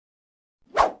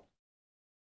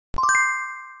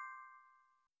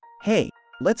Hey,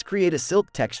 let's create a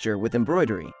silk texture with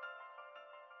embroidery.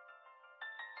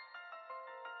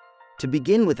 To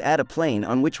begin with, add a plane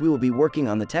on which we will be working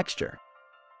on the texture.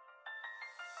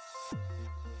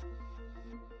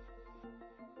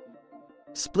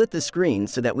 Split the screen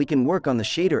so that we can work on the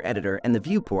shader editor and the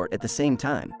viewport at the same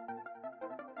time.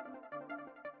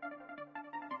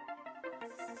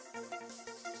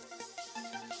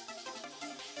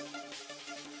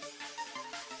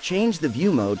 Change the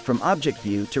view mode from object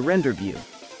view to render view.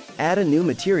 Add a new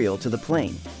material to the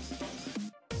plane.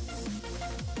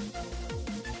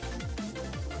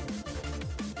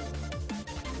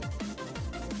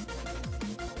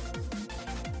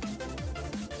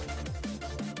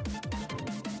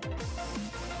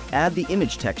 Add the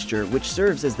image texture, which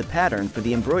serves as the pattern for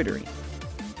the embroidery.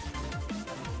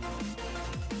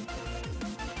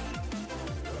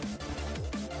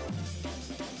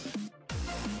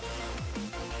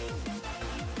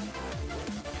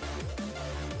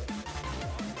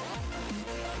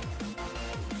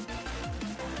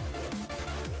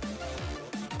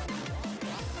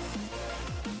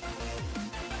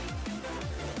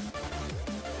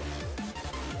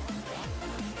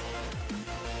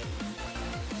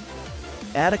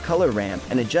 Add a color ramp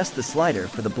and adjust the slider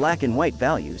for the black and white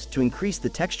values to increase the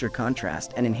texture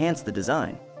contrast and enhance the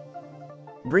design.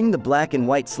 Bring the black and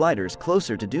white sliders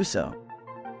closer to do so.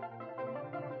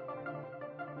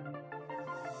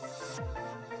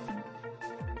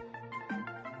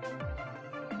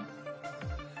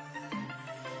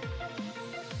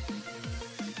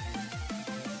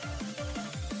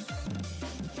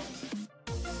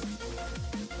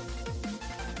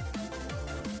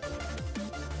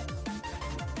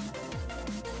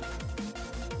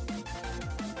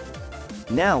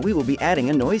 Now we will be adding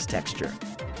a noise texture.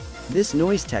 This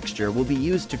noise texture will be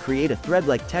used to create a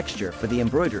thread-like texture for the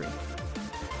embroidery.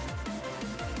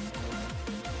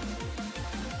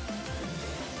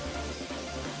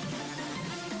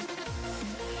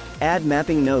 Add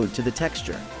mapping node to the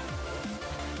texture.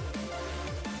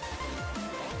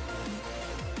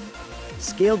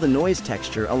 Scale the noise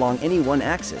texture along any one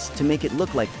axis to make it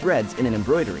look like threads in an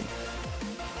embroidery.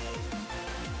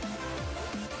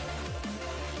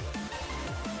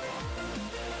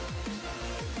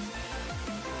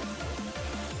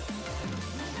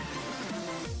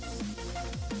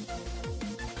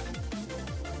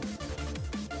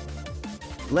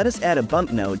 Let us add a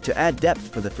bump node to add depth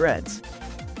for the threads.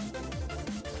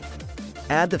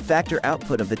 Add the factor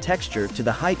output of the texture to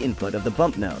the height input of the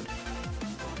bump node.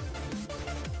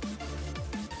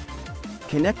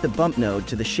 Connect the bump node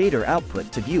to the shader output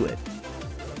to view it.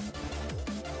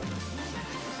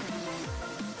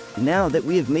 Now that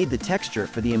we have made the texture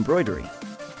for the embroidery,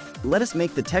 let us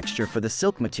make the texture for the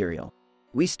silk material.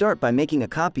 We start by making a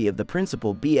copy of the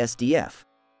principal BSDF.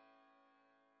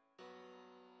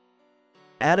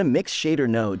 Add a mix shader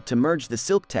node to merge the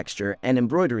silk texture and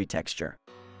embroidery texture.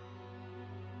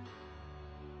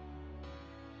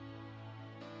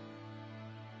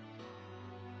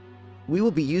 We will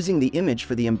be using the image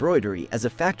for the embroidery as a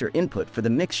factor input for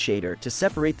the mix shader to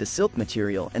separate the silk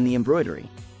material and the embroidery.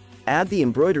 Add the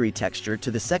embroidery texture to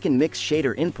the second mix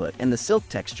shader input and the silk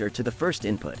texture to the first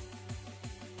input.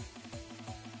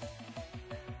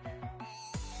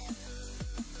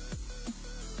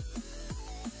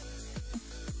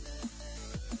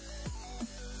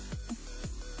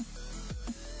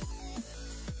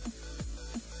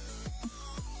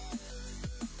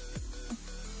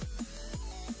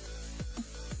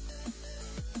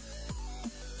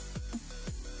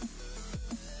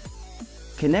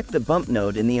 Connect the bump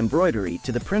node in the embroidery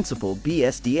to the principal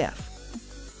BSDF.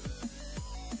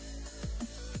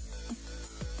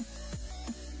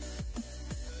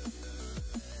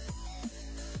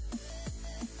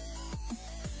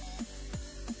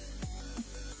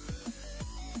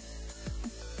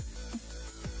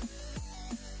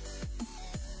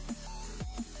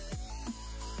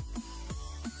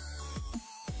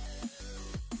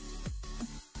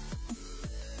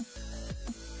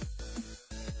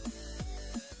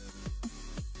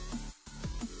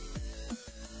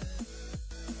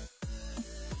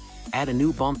 Add a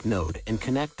new bump node and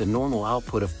connect the normal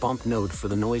output of bump node for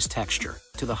the noise texture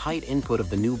to the height input of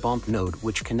the new bump node,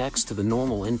 which connects to the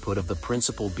normal input of the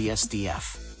principal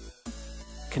BSDF.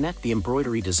 Connect the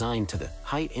embroidery design to the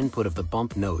height input of the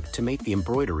bump node to make the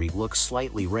embroidery look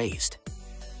slightly raised.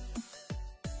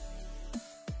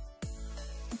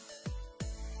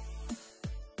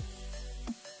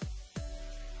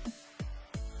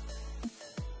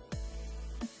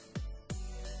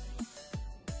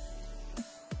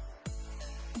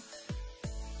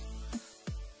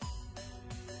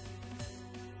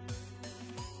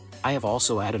 I have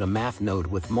also added a math node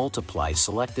with multiply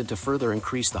selected to further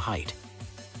increase the height.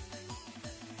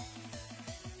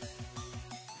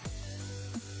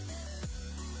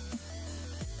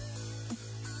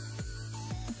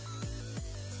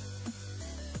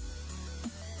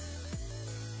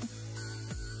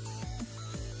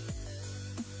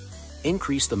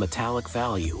 Increase the metallic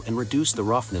value and reduce the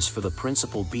roughness for the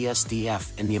principal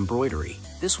BSDF and the embroidery.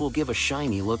 This will give a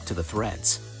shiny look to the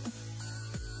threads.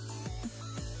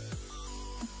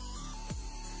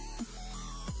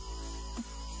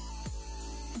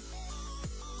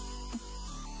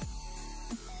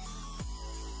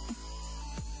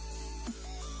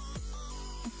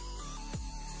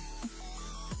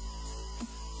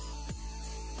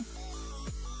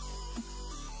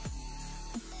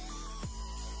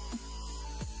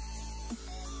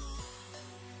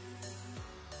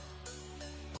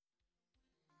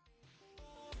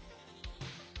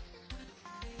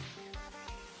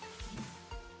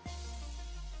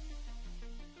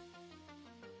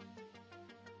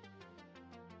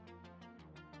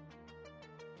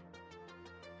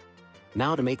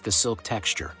 Now to make the silk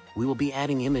texture, we will be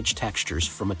adding image textures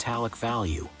for metallic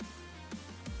value.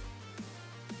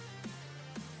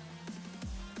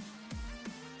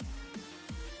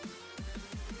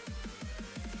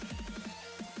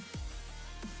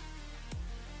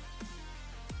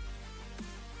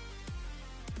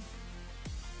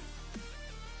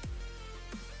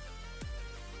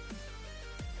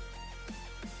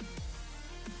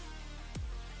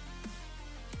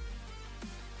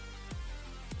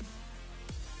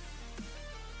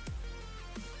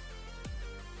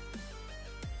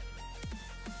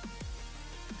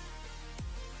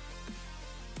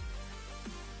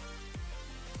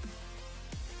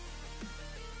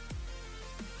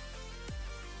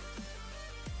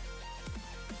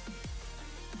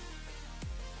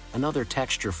 Another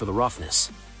texture for the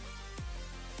roughness.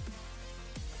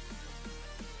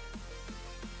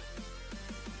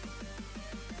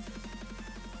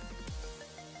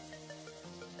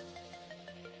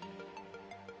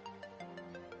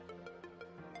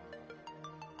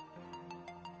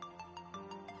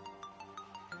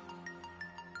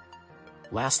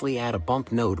 Lastly, add a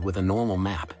bump node with a normal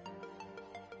map.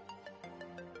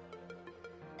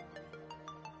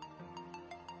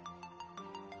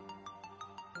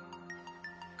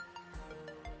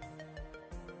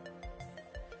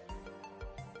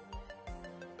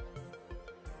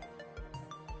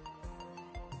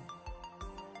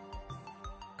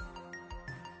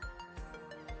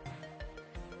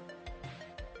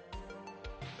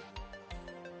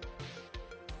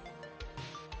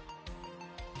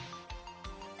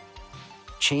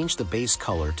 Change the base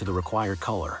color to the required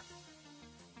color.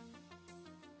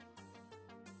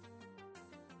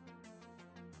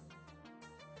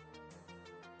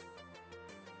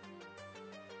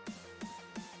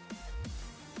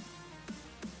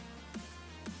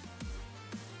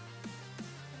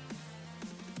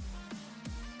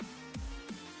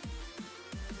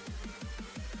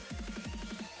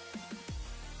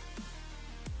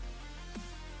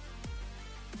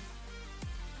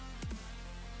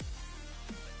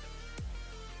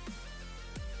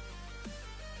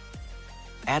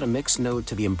 Add a mix node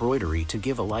to the embroidery to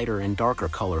give a lighter and darker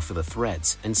color for the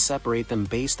threads and separate them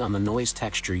based on the noise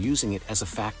texture using it as a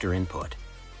factor input.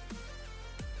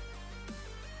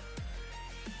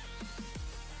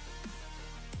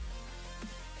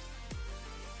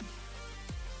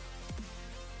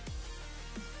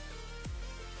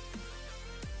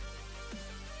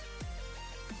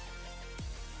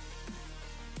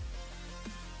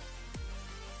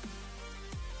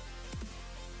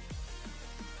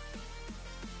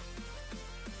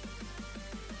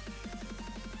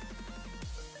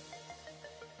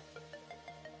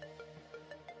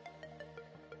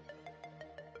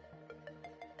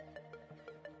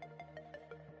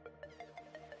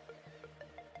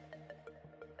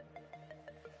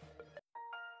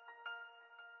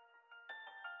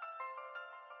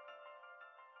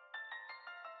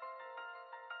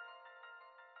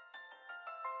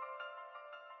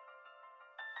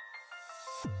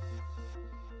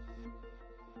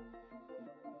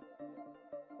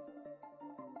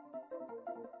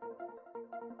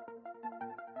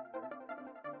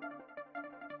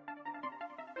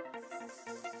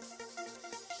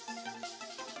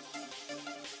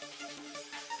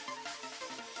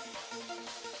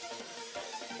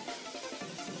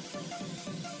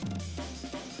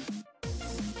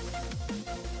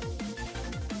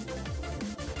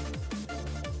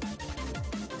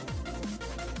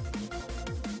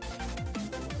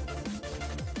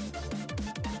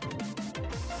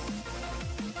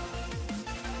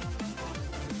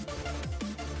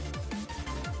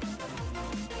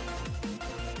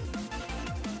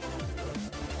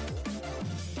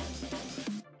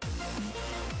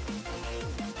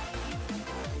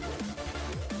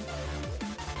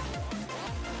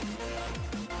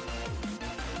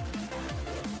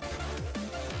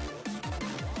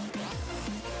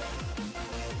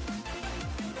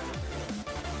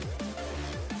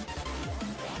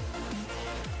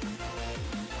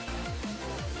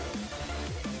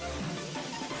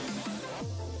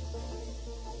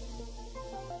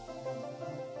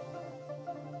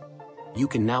 You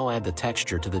can now add the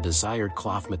texture to the desired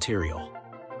cloth material.